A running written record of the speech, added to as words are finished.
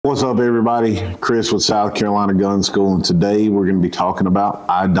What's up, everybody? Chris with South Carolina Gun School, and today we're going to be talking about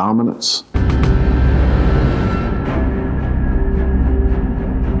eye dominance.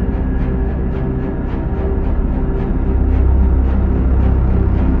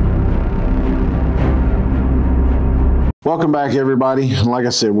 Welcome back, everybody. Like I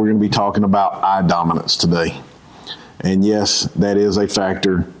said, we're going to be talking about eye dominance today. And yes, that is a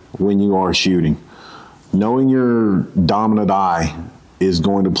factor when you are shooting. Knowing your dominant eye is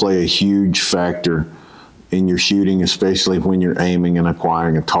going to play a huge factor in your shooting, especially when you're aiming and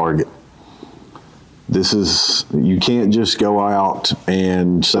acquiring a target. You can't just go out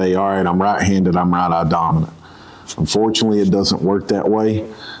and say, all right, I'm right-handed, I'm right eye dominant. Unfortunately, it doesn't work that way.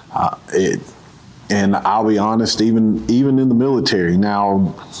 And I'll be honest, even in the military,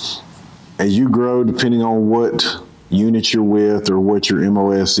 now, as you grow, depending on what unit you're with or what your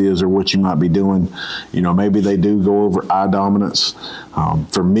MOS is or what you might be doing, you know, maybe they do go over eye dominance.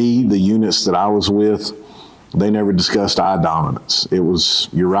 For me, the units that I was with, they never discussed eye dominance. It was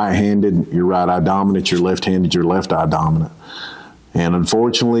you're right-handed, you're right eye dominant, you're left-handed, you're left eye dominant. And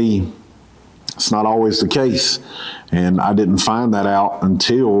unfortunately, it's not always the case. And I didn't find that out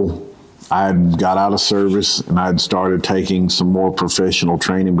until I got out of service and I'd started taking some more professional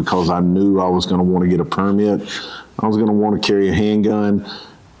training, because I knew I was going to want to get a permit. I was going to want to carry a handgun.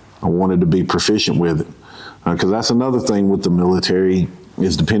 I wanted to be proficient with it. Because that's another thing with the military,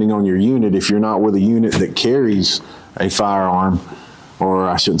 is depending on your unit, if you're not with a unit that carries a firearm, or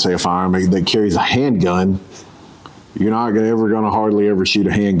I shouldn't say a firearm, that carries a handgun, you're not hardly ever shoot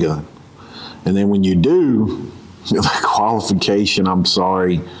a handgun. And then when you do, the qualification, I'm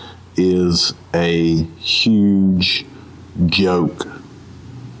sorry, is a huge joke.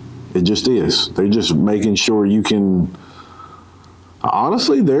 It just is. They're just making sure you can.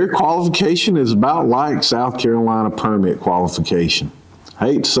 Honestly, their qualification is about like South Carolina permit qualification. I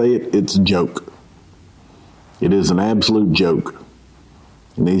hate to say it, it's a joke. It is an absolute joke.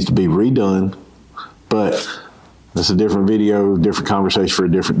 It needs to be redone, but that's a different video, different conversation for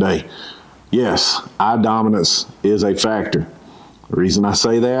a different day. Yes, eye dominance is a factor. The reason I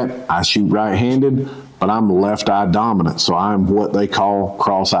say that, I shoot right-handed, but I'm left eye dominant, so I'm what they call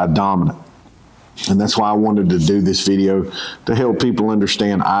cross-eye dominant. And that's why I wanted to do this video, to help people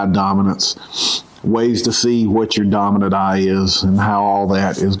understand eye dominance, ways to see what your dominant eye is, and how all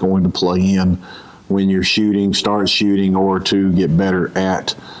that is going to play in when you're shooting, start shooting, or to get better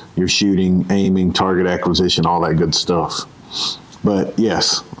at your shooting, aiming, target acquisition, all that good stuff. But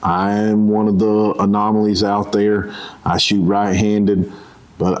yes, I am one of the anomalies out there. I shoot right-handed,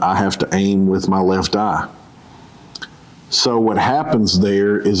 but I have to aim with my left eye. So what happens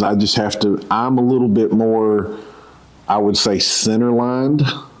there is I'm a little bit more, I would say, center-lined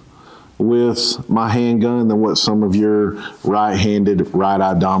with my handgun than what some of your right-handed,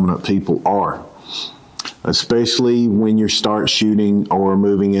 right-eye dominant people are. Especially when you start shooting or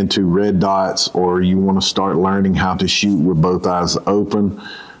moving into red dots, or you want to start learning how to shoot with both eyes open,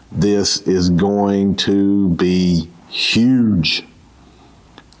 this is going to be huge.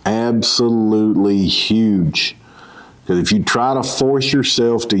 Absolutely huge. Because if you try to force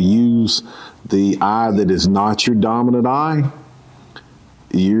yourself to use the eye that is not your dominant eye,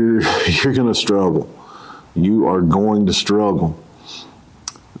 you're going to struggle. You are going to struggle.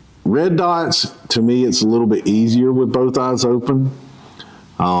 Red dots, to me, it's a little bit easier with both eyes open.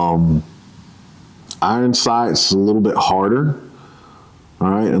 Iron sights a little bit harder.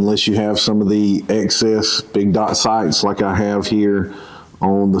 All right, unless you have some of the excess big dot sights like I have here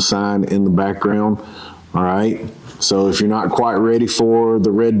on the sign in the background. All right, so if you're not quite ready for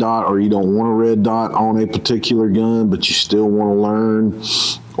the red dot, or you don't want a red dot on a particular gun, but you still want to learn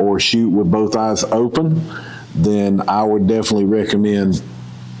or shoot with both eyes open, then I would definitely recommend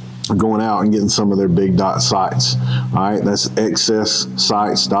going out and getting some of their big dot sights. All right, that's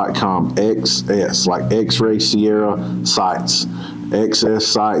xssights.com. XS, like X-ray Sierra Sights.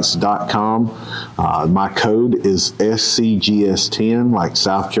 xssights.com. My code is SCGS10, like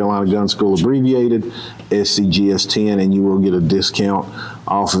South Carolina Gun School abbreviated, SCGS10, and you will get a discount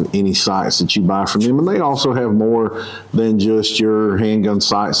off of any sights that you buy from them. And they also have more than just your handgun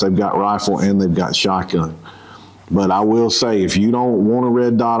sights. They've got rifle and they've got shotgun. But I will say, if you don't want a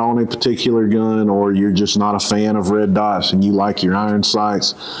red dot on a particular gun, or you're just not a fan of red dots and you like your iron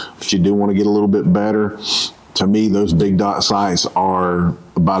sights, but you do want to get a little bit better, to me, those big dot sights are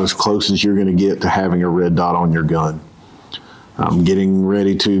about as close as you're going to get to having a red dot on your gun. I'm getting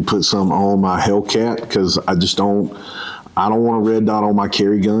ready to put some on my Hellcat, because I don't want a red dot on my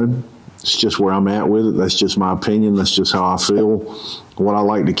carry gun. It's just where I'm at with it. That's just my opinion. That's just how I feel, what I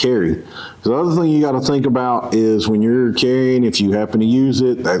like to carry. The other thing you got to think about is when you're carrying, if you happen to use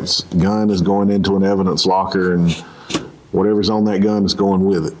it, that gun is going into an evidence locker, and whatever's on that gun is going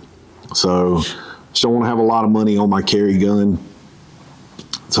with it. So just don't want to have a lot of money on my carry gun.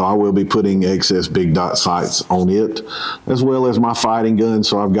 So I will be putting excess big dot sights on it, as well as my fighting gun.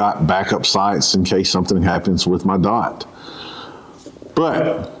 So I've got backup sights in case something happens with my dot.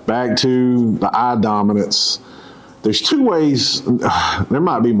 But back to the eye dominance. There's two ways, there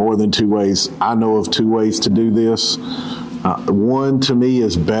might be more than two ways. I know of two ways to do this. One to me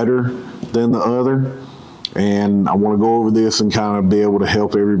is better than the other. And I want to go over this and kind of be able to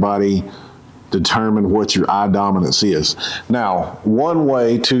help everybody determine what your eye dominance is. Now, one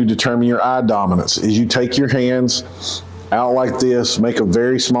way to determine your eye dominance is you take your hands out like this, make a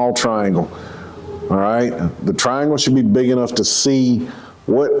very small triangle. All right, the triangle should be big enough to see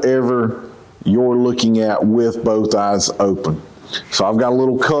whatever you're looking at with both eyes open. So I've got a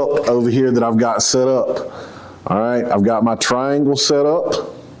little cup over here that I've got set up. All right, I've got my triangle set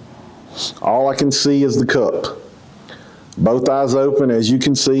up. All I can see is the cup. Both eyes open. As you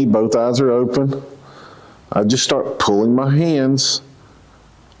can see, both eyes are open. I just start pulling my hands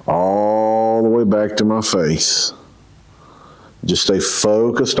all the way back to my face. Just stay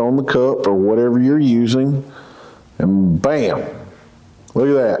focused on the cup or whatever you're using, and bam, look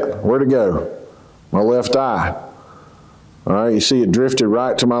at that. Where'd it go? My left eye. All right, you see it drifted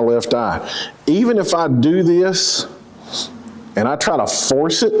right to my left eye. Even if I do this and I try to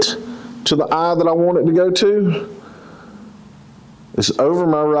force it to the eye that I want it to go to, it's over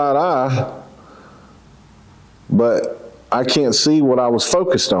my right eye, but I can't see what I was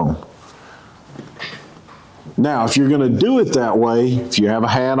focused on. Now, if you're going to do it that way, if you have a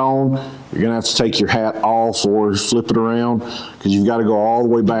hat on, you're going to have to take your hat off or flip it around, because you've got to go all the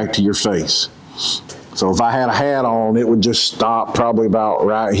way back to your face. So if I had a hat on, it would just stop probably about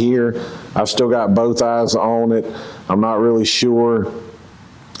right here. I've still got both eyes on it. I'm not really sure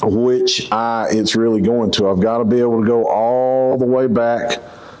which eye it's really going to. I've got to be able to go all the way back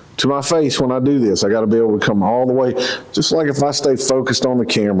to my face when I do this. I got to be able to come all the way, just like if I stay focused on the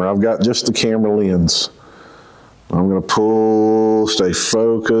camera. I've got just the camera lens. I'm going to pull, stay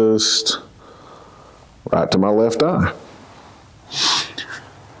focused, right to my left eye.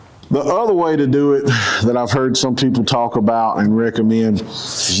 The other way to do it that I've heard some people talk about and recommend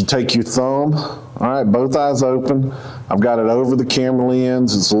is you take your thumb, all right, both eyes open. I've got it over the camera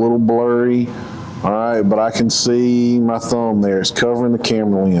lens. It's a little blurry, all right, but I can see my thumb there. It's covering the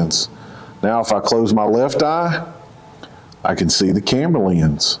camera lens. Now, if I close my left eye, I can see the camera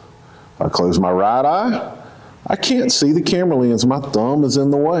lens. If I close my right eye, I can't see the camera lens. My thumb is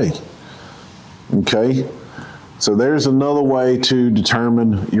in the way. Okay, so there's another way to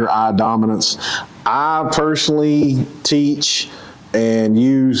determine your eye dominance. I personally teach and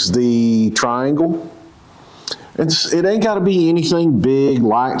use the triangle. It ain't got to be anything big,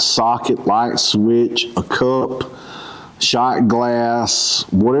 light socket, light switch, a cup, shot glass,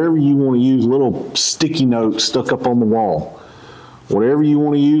 whatever you want to use, little sticky notes stuck up on the wall. Whatever you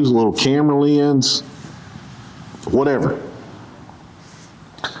want to use, a little camera lens, whatever.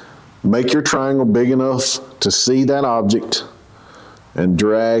 Make your triangle big enough to see that object and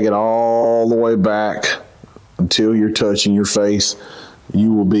drag it all the way back until you're touching your face.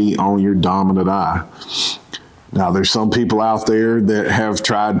 You will be on your dominant eye. Now, there's some people out there that have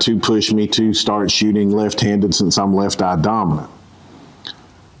tried to push me to start shooting left-handed since I'm left eye dominant.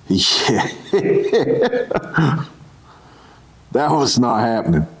 Yeah. That was not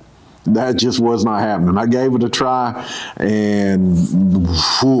happening. That just was not happening. I gave it a try, and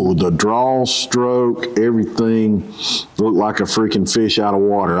the draw, stroke, everything looked like a freaking fish out of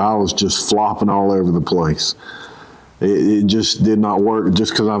water. I was just flopping all over the place. It just did not work,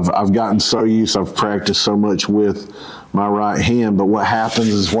 just because I've gotten so used, I've practiced so much with my right hand. But what happens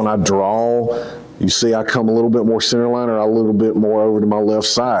is when I draw, you see I come a little bit more center line or a little bit more over to my left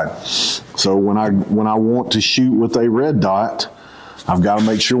side. So when I want to shoot with a red dot, I've got to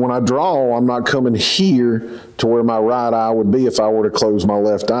make sure when I draw, I'm not coming here to where my right eye would be if I were to close my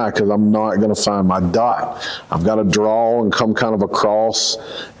left eye, because I'm not going to find my dot. I've got to draw and come kind of across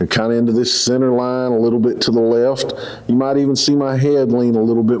and kind of into this center line a little bit to the left. You might even see my head lean a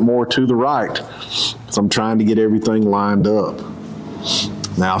little bit more to the right. So I'm trying to get everything lined up.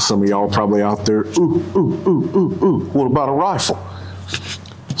 Now some of y'all probably out there, what about a rifle?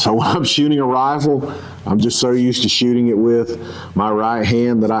 So when I'm shooting a rifle, I'm just so used to shooting it with my right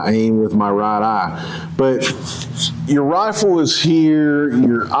hand that I aim with my right eye. But your rifle is here,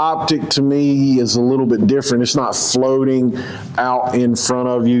 your optic to me is a little bit different. It's not floating out in front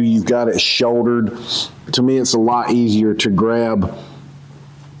of you. You've got it shouldered. To me, it's a lot easier to grab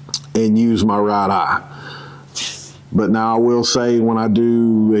and use my right eye. But now I will say, when I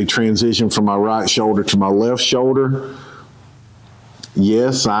do a transition from my right shoulder to my left shoulder,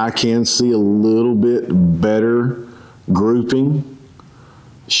 yes, I can see a little bit better grouping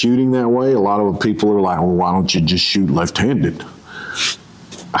shooting that way. A lot of people are like, well, why don't you just shoot left-handed?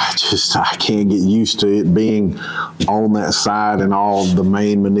 I can't get used to it being on that side and all the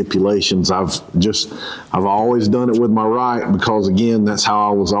main manipulations. I've always done it with my right because, again, that's how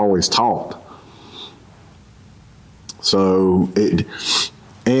I was always taught. So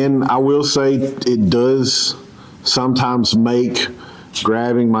and I will say it does sometimes make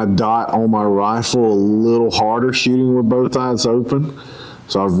grabbing my dot on my rifle a little harder shooting with both eyes open.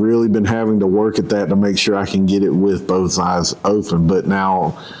 So I've really been having to work at that to make sure I can get it with both eyes open. But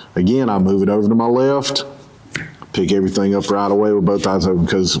now, again, I move it over to my left, pick everything up right away with both eyes open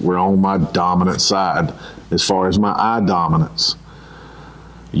because we're on my dominant side as far as my eye dominance.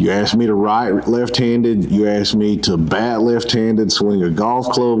 You asked me to ride left-handed, you asked me to bat left-handed, swing a golf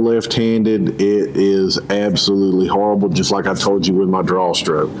club left-handed. It is absolutely horrible, just like I told you with my draw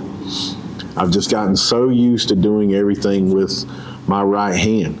stroke. I've just gotten so used to doing everything with my right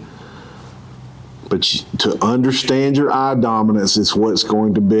hand. But to understand your eye dominance is what's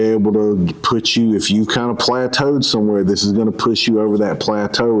going to be able to put you, if you kind of plateaued somewhere, this is going to push you over that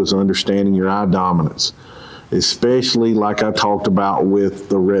plateau, is understanding your eye dominance. Especially like I talked about with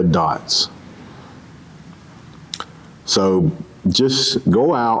the red dots. So just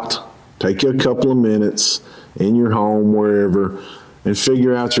go out, take you a couple of minutes in your home, wherever, and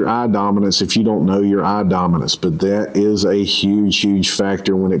figure out your eye dominance if you don't know your eye dominance. But that is a huge, huge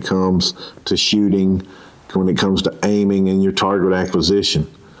factor when it comes to shooting, when it comes to aiming and your target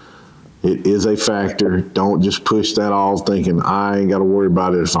acquisition. It is a factor. Don't just push that off thinking, I ain't got to worry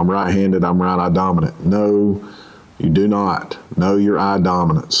about it. If I'm right-handed, I'm right eye dominant. No, you do not. Know your eye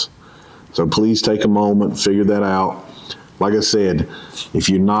dominance. So please take a moment, figure that out. Like I said, if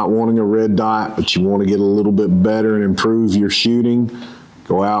you're not wanting a red dot, but you want to get a little bit better and improve your shooting,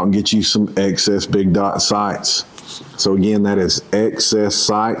 go out and get you some excess big dot sights. So again, that is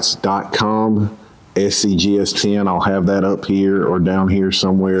excesssights.com, SCGS10. I'll have that up here or down here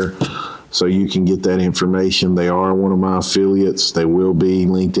somewhere so you can get that information. They are one of my affiliates. They will be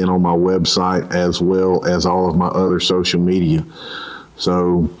linked in on my website as well as all of my other social media.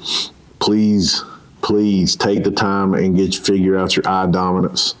 So please take the time and figure out your eye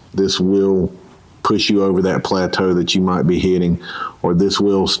dominance. This will push you over that plateau that you might be hitting, or this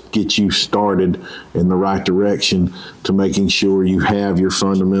will get you started in the right direction to making sure you have your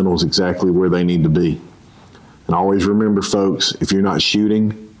fundamentals exactly where they need to be. And always remember, folks, if you're not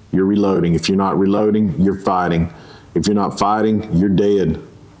shooting, you're reloading. If you're not reloading, you're fighting. If you're not fighting, you're dead.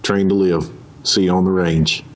 Train to live. See you on the range.